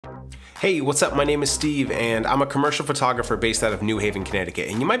Hey, what's up? My name is Steve and I'm a commercial photographer based out of New Haven, Connecticut.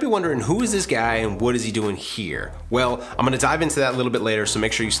 And you might be wondering, who is this guy and what is he doing here? Well, I'm gonna dive into that a little bit later, so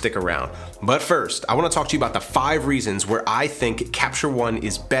make sure you stick around. But first, I wanna talk to you about the 5 reasons where I think Capture One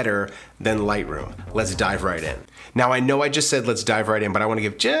is better than Lightroom. Let's dive right in. Now, I know I just said let's dive right in, but I wanna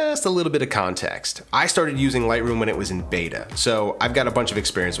give just a little bit of context. I started using Lightroom when it was in beta, so I've got a bunch of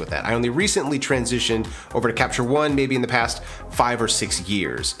experience with that. I only recently transitioned over to Capture One, maybe in the past 5 or 6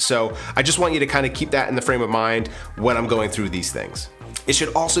 years. So I just want you to kind of keep that in the frame of mind when I'm going through these things. It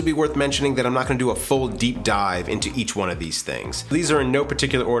should also be worth mentioning that I'm not going to do a full deep dive into each one of these things. These are in no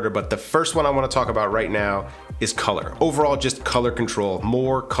particular order, but the first one I want to talk about right now is color. Overall, just color control,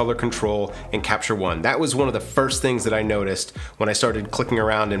 more color control in Capture One. That was one of the first things that I noticed when I started clicking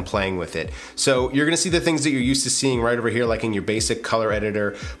around and playing with it. So you're going to see the things that you're used to seeing right over here, like in your basic color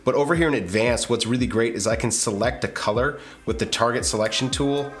editor, but over here in advanced, what's really great is I can select a color with the target selection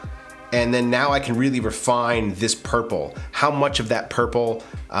tool. And then now I can really refine this purple. How much of that purple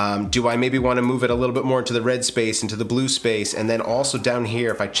do I maybe want to move it a little bit more into the red space, into the blue space, and then also down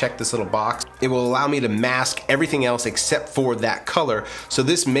here, if I check this little box, it will allow me to mask everything else except for that color. So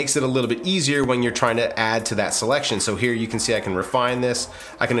this makes it a little bit easier when you're trying to add to that selection. So here you can see I can refine this,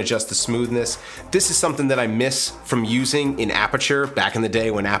 I can adjust the smoothness. This is something that I miss from using in Aperture back in the day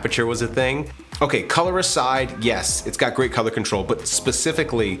when Aperture was a thing. Okay, color aside, yes, it's got great color control, but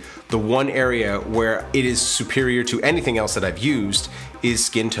specifically the one area where it is superior to anything else that I've used is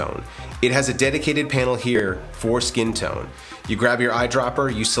skin tone. It has a dedicated panel here for skin tone. You grab your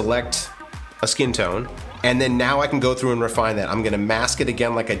eyedropper, you select a skin tone, and then now I can go through and refine that. I'm gonna mask it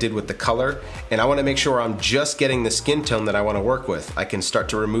again like I did with the color, and I wanna make sure I'm just getting the skin tone that I wanna work with. I can start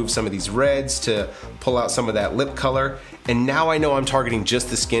to remove some of these reds to pull out some of that lip color, and now I know I'm targeting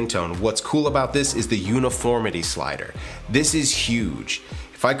just the skin tone. What's cool about this is the uniformity slider. This is huge.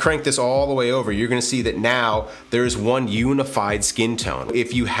 If I crank this all the way over, you're gonna see that now there's one unified skin tone.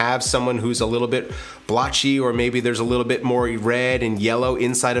 If you have someone who's a little bit blotchy, or maybe there's a little bit more red and yellow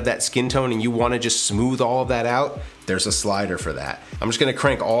inside of that skin tone and you wanna just smooth all of that out, there's a slider for that. I'm just gonna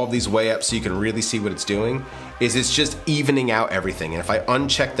crank all of these way up so you can really see what it's doing. It's just evening out everything. And if I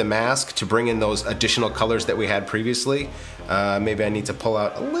uncheck the mask to bring in those additional colors that we had previously, maybe I need to pull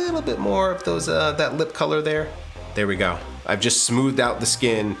out a little bit more of those that lip color there. There we go. I've just smoothed out the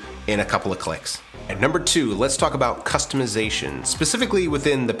skin in a couple of clicks. And number 2, let's talk about customization, specifically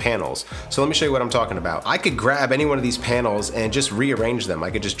within the panels. So let me show you what I'm talking about. I could grab any one of these panels and just rearrange them. I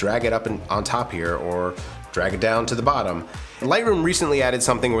could just drag it up on top here or drag it down to the bottom. Lightroom recently added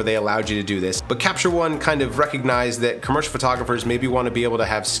something where they allowed you to do this, but Capture One kind of recognized that commercial photographers maybe want to be able to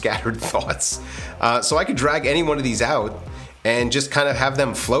have scattered thoughts. So I could drag any one of these out and just kind of have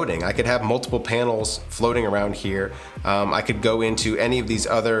them floating. I could have multiple panels floating around here. I could go into any of these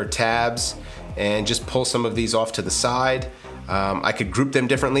other tabs and just pull some of these off to the side. I could group them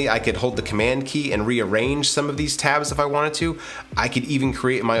differently. I could hold the command key and rearrange some of these tabs if I wanted to. I could even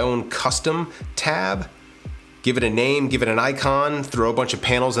create my own custom tab, give it a name, give it an icon, throw a bunch of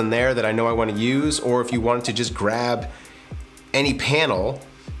panels in there that I know I want to use, or if you wanted to just grab any panel,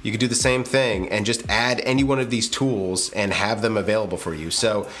 you could do the same thing and just add any one of these tools and have them available for you.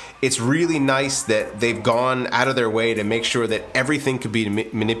 So it's really nice that they've gone out of their way to make sure that everything could be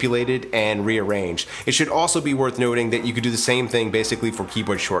manipulated and rearranged. It should also be worth noting that you could do the same thing basically for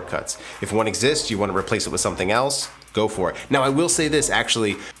keyboard shortcuts. If one exists, you want to replace it with something else, go for it. Now I will say this,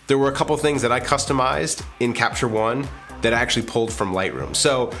 actually, there were a couple things that I customized in Capture One that I actually pulled from Lightroom.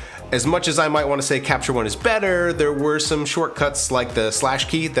 So as much as I might want to say Capture One is better, there were some shortcuts like the slash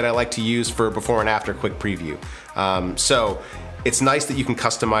key that I like to use for before and after quick preview. So it's nice that you can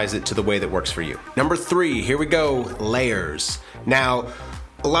customize it to the way that works for you. Number 3, here we go, layers. Now,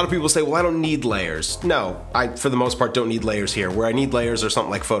 a lot of people say, well, I don't need layers. No, I, for the most part, don't need layers here. Where I need layers are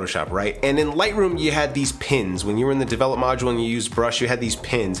something like Photoshop, right? And in Lightroom, you had these pins. When you were in the develop module and you used brush, you had these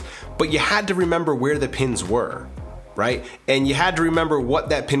pins, but you had to remember where the pins were, right? And you had to remember what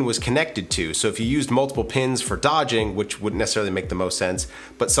that pin was connected to. So if you used multiple pins for dodging, which wouldn't necessarily make the most sense,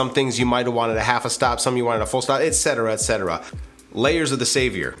 but some things you might have wanted a half a stop, some you wanted a full stop, etc., etc. Layers are the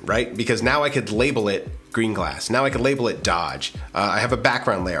savior, right? Because now I could label it green glass. Now I could label it dodge. I have a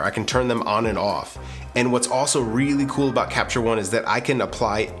background layer. I can turn them on and off. And what's also really cool about Capture One is that I can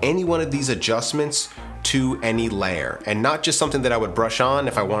apply any one of these adjustments to any layer, and not just something that I would brush on.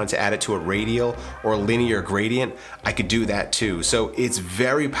 If I wanted to add it to a radial or a linear gradient, I could do that too. So it's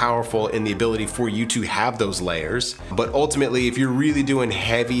very powerful in the ability for you to have those layers. But ultimately, if you're really doing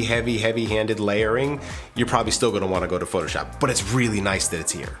heavy-handed layering, you're probably still gonna wanna go to Photoshop. But it's really nice that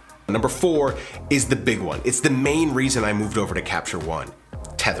it's here. Number 4 is the big one. It's the main reason I moved over to Capture One,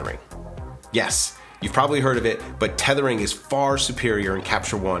 tethering. Yes, you've probably heard of it, but tethering is far superior in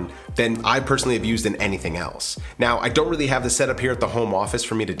Capture One than I personally have used in anything else. Now, I don't really have the setup here at the home office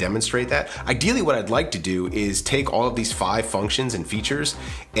for me to demonstrate that. Ideally, what I'd like to do is take all of these 5 functions and features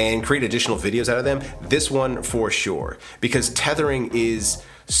and create additional videos out of them. This one for sure, because tethering is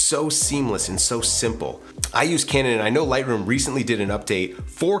so seamless and so simple. I use Canon, and I know Lightroom recently did an update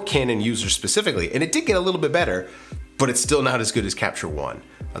for Canon users specifically, and it did get a little bit better, but it's still not as good as Capture One.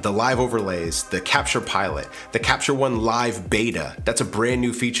 The live overlays, the Capture Pilot, the Capture One Live Beta, that's a brand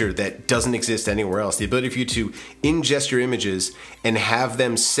new feature that doesn't exist anywhere else. The ability for you to ingest your images and have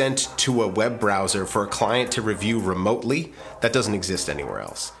them sent to a web browser for a client to review remotely, that doesn't exist anywhere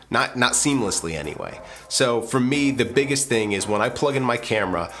else. Not seamlessly anyway. So for me, the biggest thing is when I plug in my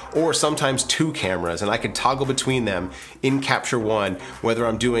camera, or sometimes 2 cameras, and I can toggle between them in Capture One, whether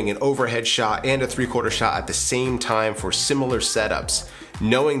I'm doing an overhead shot and a 3/4 shot at the same time for similar setups,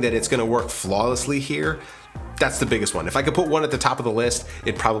 knowing that it's gonna work flawlessly here, that's the biggest one. If I could put one at the top of the list,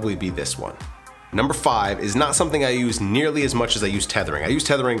 it'd probably be this one. Number 5 is not something I use nearly as much as I use tethering. I use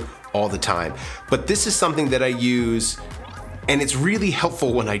tethering all the time, but this is something that I use, and it's really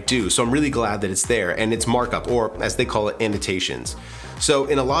helpful when I do, so I'm really glad that it's there, and it's Markup, or as they call it, Annotations. So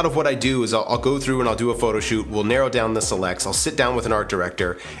in a lot of what I do is I'll go through and I'll do a photo shoot, we'll narrow down the selects, I'll sit down with an art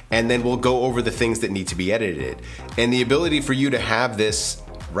director, and then we'll go over the things that need to be edited. And the ability for you to have this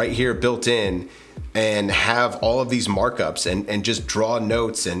right here built in and have all of these markups and just draw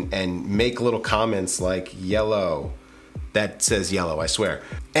notes and make little comments like yellow. That says yellow, I swear.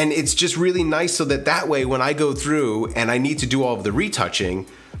 And it's just really nice so that way when I go through and I need to do all of the retouching,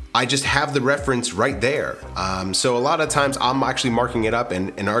 I just have the reference right there. So a lot of times I'm actually marking it up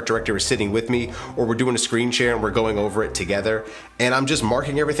and an art director is sitting with me, or we're doing a screen share and we're going over it together, and I'm just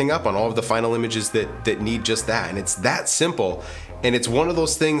marking everything up on all of the final images that need just that. And it's that simple, and it's one of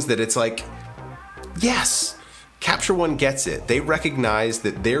those things that it's like, yes, Capture One gets it. They recognize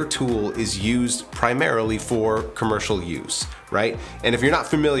that their tool is used primarily for commercial use, right? And if you're not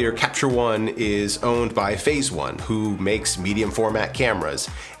familiar, Capture One is owned by Phase One, who makes medium format cameras.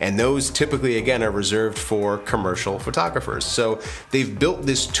 And those typically, again, are reserved for commercial photographers. So they've built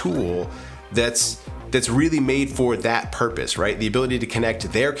this tool that's really made for that purpose, right? The ability to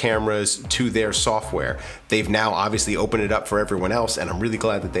connect their cameras to their software. They've now obviously opened it up for everyone else, and I'm really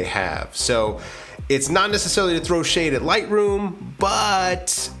glad that they have. So it's not necessarily to throw shade at Lightroom,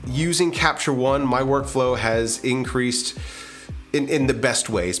 but using Capture One, my workflow has increased in the best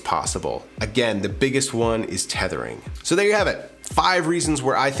ways possible. Again, the biggest one is tethering. So there you have it. 5 reasons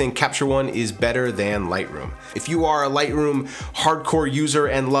where I think Capture One is better than Lightroom. If you are a Lightroom hardcore user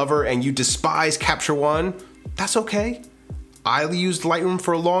and lover and you despise Capture One, that's okay. I used Lightroom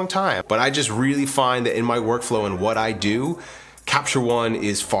for a long time, but I just really find that in my workflow and what I do, Capture One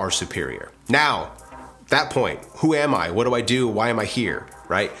is far superior. Now, that point, who am I? What do I do? Why am I here,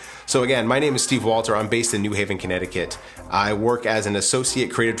 right? So again, my name is Steve Walter. I'm based in New Haven, Connecticut. I work as an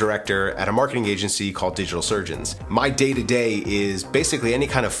associate creative director at a marketing agency called Digital Surgeons. My day-to-day is basically any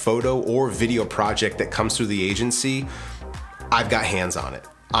kind of photo or video project that comes through the agency, I've got hands on it.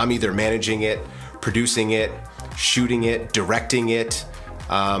 I'm either managing it, producing it, shooting it, directing it,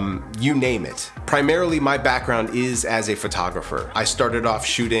 you name it. Primarily my background is as a photographer. I started off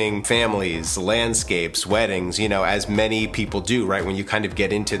shooting families, landscapes, weddings, you know, as many people do, right? When you kind of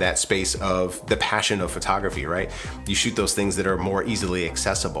get into that space of the passion of photography, right? You shoot those things that are more easily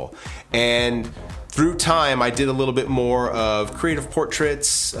accessible. And through time, I did a little bit more of creative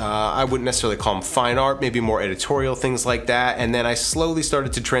portraits. I wouldn't necessarily call them fine art, maybe more editorial, things like that. And then I slowly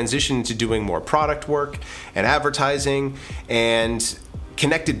started to transition into doing more product work and advertising, and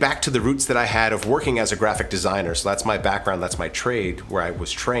connected back to the roots that I had of working as a graphic designer. So that's my background, that's my trade, where I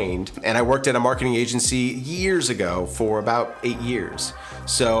was trained. And I worked at a marketing agency years ago for about 8 years.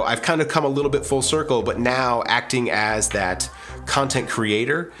 So I've kind of come a little bit full circle, but now acting as that content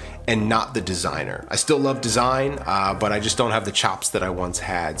creator and not the designer. I still love design, but I just don't have the chops that I once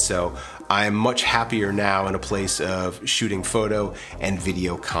had. So I'm much happier now in a place of shooting photo and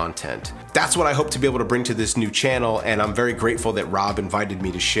video content. That's what I hope to be able to bring to this new channel, and I'm very grateful that Rob invited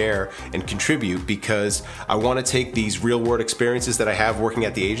me to share and contribute, because I want to take these real world experiences that I have working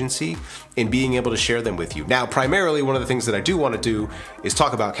at the agency and being able to share them with you. Now, primarily, one of the things that I do want to do is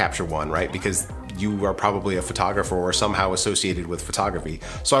talk about Capture One, right? Because you are probably a photographer or somehow associated with photography.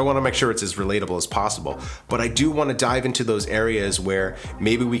 So I want to make sure it's as relatable as possible. But I do want to dive into those areas where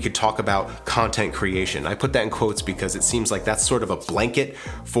maybe we could talk about content creation. I put that in quotes because it seems like that's sort of a blanket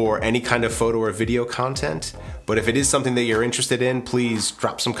for any kind of photo or video content. But if it is something that you're interested in, please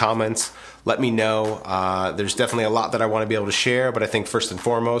drop some comments. Let me know. There's definitely a lot that I want to be able to share, but I think first and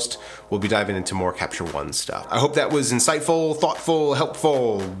foremost, we'll be diving into more Capture One stuff. I hope that was insightful, thoughtful,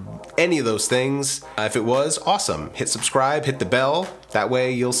 helpful, any of those things. If it was, awesome. Hit subscribe, hit the bell. That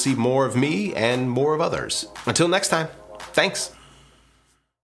way you'll see more of me and more of others. Until next time, thanks.